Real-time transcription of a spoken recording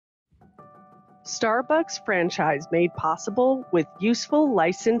Starbucks franchise made possible with useful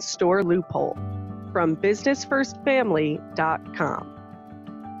licensed store loophole from businessfirstfamily.com.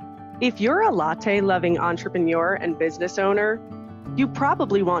 If you're a latte-loving entrepreneur and business owner, you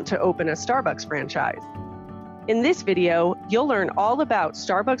probably want to open a Starbucks franchise. In this video, you'll learn all about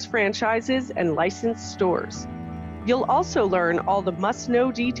Starbucks franchises and licensed stores. You'll also learn all the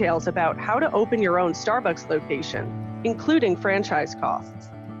must-know details about how to open your own Starbucks location, including franchise costs.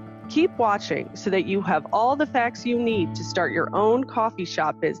 Keep watching so that you have all the facts you need to start your own coffee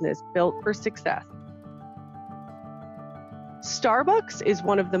shop business built for success. Starbucks is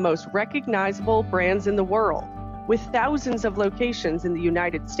one of the most recognizable brands in the world, with thousands of locations in the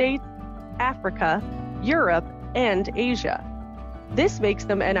United States, Africa, Europe, and Asia. This makes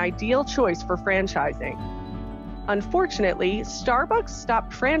them an ideal choice for franchising. Unfortunately, Starbucks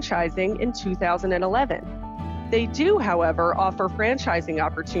stopped franchising in 2011. They do, however, offer franchising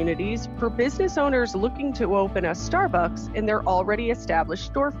opportunities for business owners looking to open a Starbucks in their already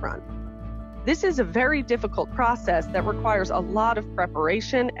established storefront. This is a very difficult process that requires a lot of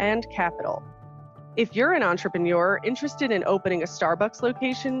preparation and capital. If you're an entrepreneur interested in opening a Starbucks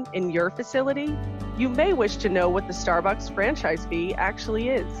location in your facility, you may wish to know what the Starbucks franchise fee actually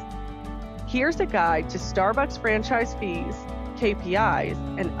is. Here's a guide to Starbucks franchise fees, KPIs,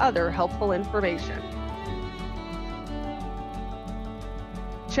 and other helpful information.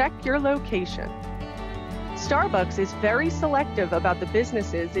 Check your location. Starbucks is very selective about the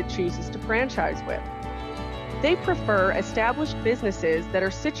businesses it chooses to franchise with. They prefer established businesses that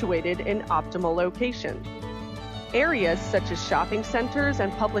are situated in optimal locations. Areas such as shopping centers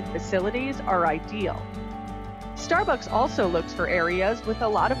and public facilities are ideal. Starbucks also looks for areas with a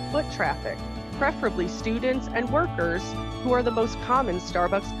lot of foot traffic, preferably students and workers, who are the most common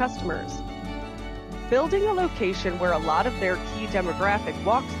Starbucks customers. Building a location where a lot of their key demographic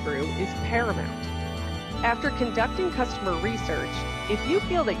walks through is paramount. After conducting customer research, if you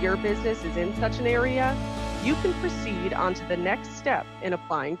feel that your business is in such an area, you can proceed on to the next step in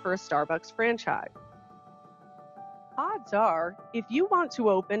applying for a Starbucks franchise. Odds are, if you want to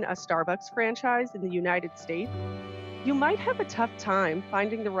open a Starbucks franchise in the United States, you might have a tough time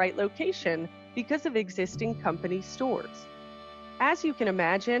finding the right location because of existing company stores. As you can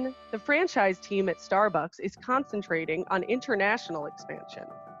imagine, the franchise team at Starbucks is concentrating on international expansion.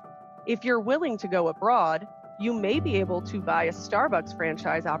 If you're willing to go abroad, you may be able to buy a Starbucks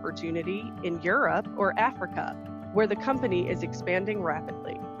franchise opportunity in Europe or Africa, where the company is expanding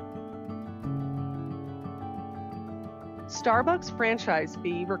rapidly. Starbucks franchise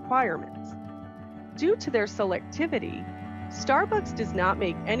fee requirements. Due to their selectivity, Starbucks does not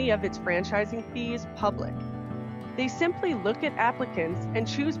make any of its franchising fees public. They simply look at applicants and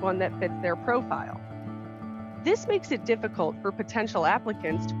choose one that fits their profile. This makes it difficult for potential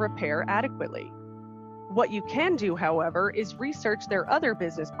applicants to prepare adequately. What you can do, however, is research their other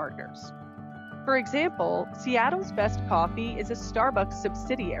business partners. For example, Seattle's Best Coffee is a Starbucks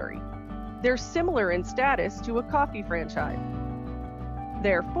subsidiary. They're similar in status to a coffee franchise.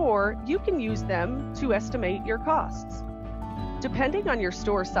 Therefore, you can use them to estimate your costs. Depending on your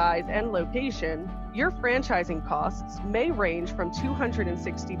store size and location, your franchising costs may range from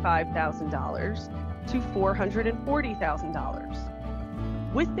 $265,000 to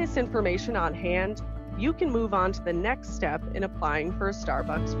 $440,000. With this information on hand, you can move on to the next step in applying for a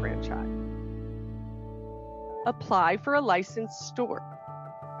Starbucks franchise. Apply for a licensed store.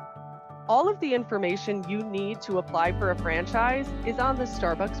 All of the information you need to apply for a franchise is on the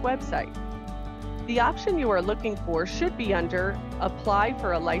Starbucks website. The option you are looking for should be under Apply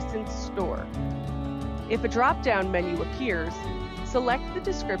for a Licensed Store. If a drop-down menu appears, select the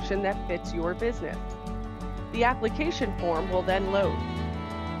description that fits your business. The application form will then load.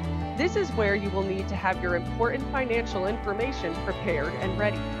 This is where you will need to have your important financial information prepared and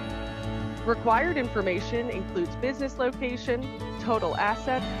ready. Required information includes business location, total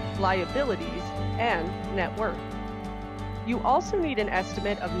assets, liabilities, and net worth. You also need an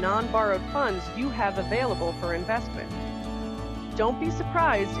estimate of non-borrowed funds you have available for investment. Don't be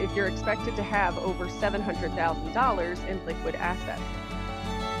surprised if you're expected to have over $700,000 in liquid assets.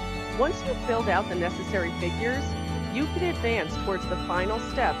 Once you've filled out the necessary figures, you can advance towards the final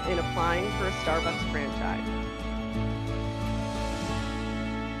step in applying for a Starbucks franchise.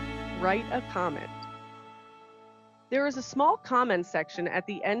 Write a comment. There is a small comment section at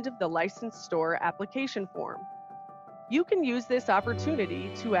the end of the licensed store application form. You can use this opportunity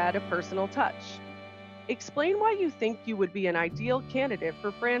to add a personal touch. Explain why you think you would be an ideal candidate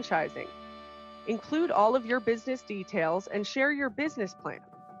for franchising. Include all of your business details and share your business plan.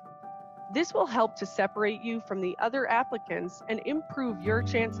 This will help to separate you from the other applicants and improve your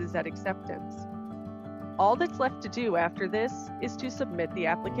chances at acceptance. All that's left to do after this is to submit the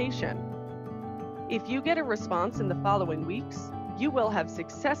application. If you get a response in the following weeks, you will have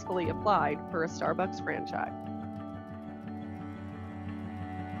successfully applied for a Starbucks franchise.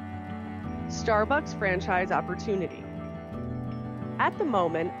 Starbucks franchise opportunity. At the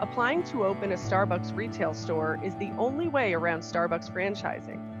moment, applying to open a Starbucks retail store is the only way around Starbucks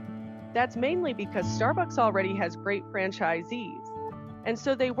franchising. That's mainly because Starbucks already has great franchisees, and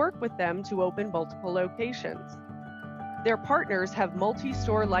so they work with them to open multiple locations. Their partners have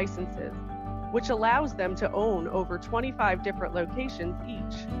multi-store licenses, which allows them to own over 25 different locations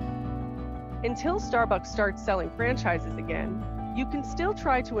each. Until Starbucks starts selling franchises again, you can still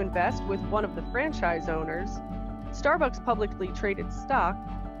try to invest with one of the franchise owners, Starbucks publicly traded stock,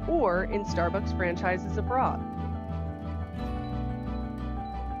 or in Starbucks franchises abroad.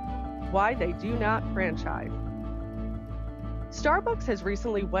 Why they do not franchise. Starbucks has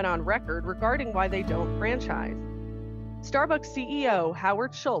recently went on record regarding why they don't franchise. Starbucks CEO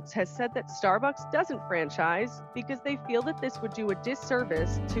Howard Schultz has said that Starbucks doesn't franchise because they feel that this would do a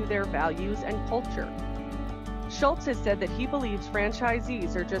disservice to their values and culture. Schultz has said that he believes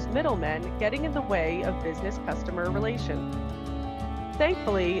franchisees are just middlemen getting in the way of business-customer relations.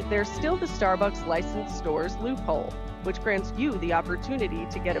 Thankfully, there's still the Starbucks licensed stores loophole, which grants you the opportunity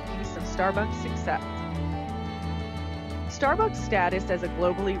to get a piece of Starbucks success. Starbucks' status as a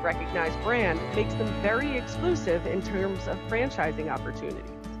globally recognized brand makes them very exclusive in terms of franchising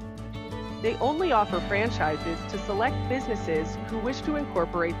opportunities. They only offer franchises to select businesses who wish to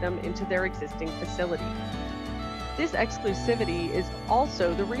incorporate them into their existing facilities. This exclusivity is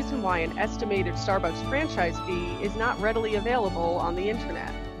also the reason why an estimated Starbucks franchise fee is not readily available on the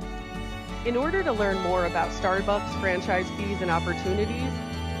internet. In order to learn more about Starbucks franchise fees and opportunities,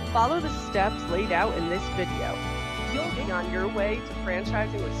 follow the steps laid out in this video. You'll be on your way to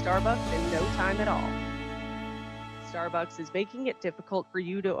franchising with Starbucks in no time at all. Starbucks is making it difficult for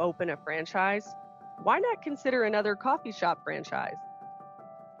you to open a franchise. Why not consider another coffee shop franchise?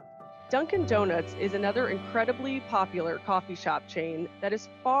 Dunkin' Donuts is another incredibly popular coffee shop chain that is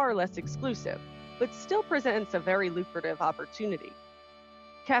far less exclusive, but still presents a very lucrative opportunity.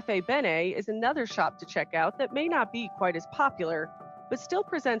 Cafe Bene is another shop to check out that may not be quite as popular, but still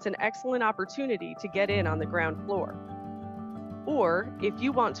presents an excellent opportunity to get in on the ground floor. Or, if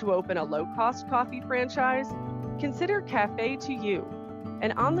you want to open a low-cost coffee franchise, consider Cafe to You,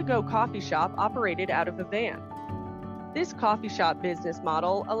 an on-the-go coffee shop operated out of a van. This coffee shop business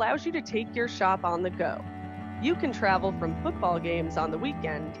model allows you to take your shop on the go. You can travel from football games on the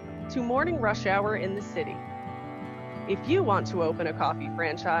weekend to morning rush hour in the city. If you want to open a coffee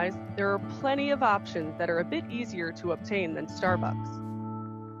franchise, there are plenty of options that are a bit easier to obtain than Starbucks.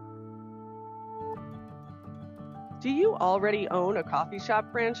 Do you already own a coffee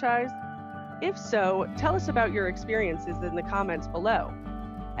shop franchise? If so, tell us about your experiences in the comments below.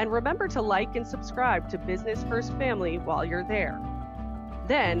 And remember to like and subscribe to Business First Family while you're there.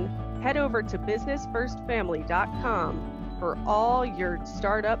 Then, head over to businessfirstfamily.com for all your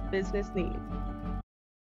startup business needs.